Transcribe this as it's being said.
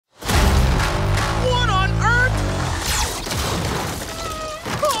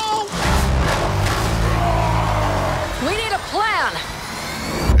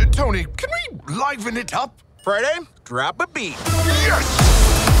liven it up. Friday, drop a beat. Yes!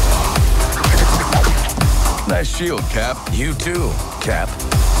 Nice shield, Cap. You too, Cap.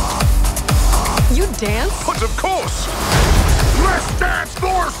 You dance? But of course! Less dance,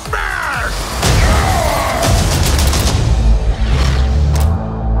 more smash!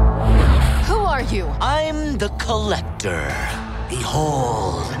 Who are you? I'm the collector.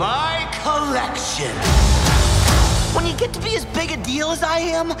 Behold, my collection. When you get to be as big a deal as I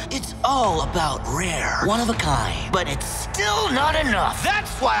am, it's all about rare, one of a kind. But it's still not enough.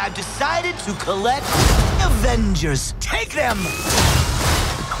 That's why I've decided to collect Avengers. Take them!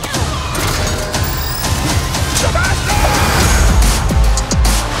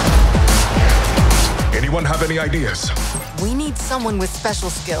 Anyone have any ideas? We need someone with special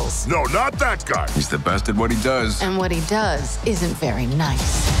skills. No, not that guy. He's the best at what he does. And what he does isn't very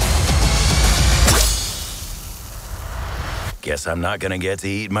nice. Guess I'm not gonna get to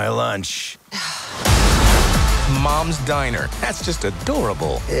eat my lunch. Mom's Diner. That's just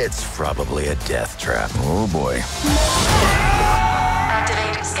adorable. It's probably a death trap. Oh, boy.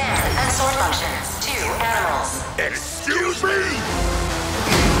 Activate scan and sort functions to animals. Excuse me?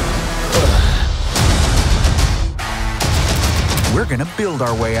 We're gonna build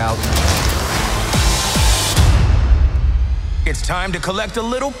our way out. It's time to collect a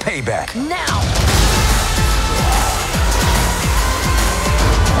little payback. Now!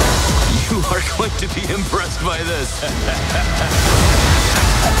 You are going to be impressed by this.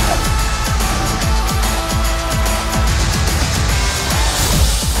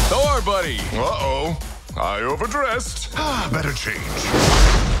 Thor, buddy. Uh-oh. I overdressed. Better change.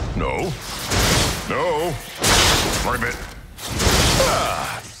 No. No. Ribbit.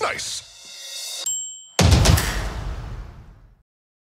 Nice.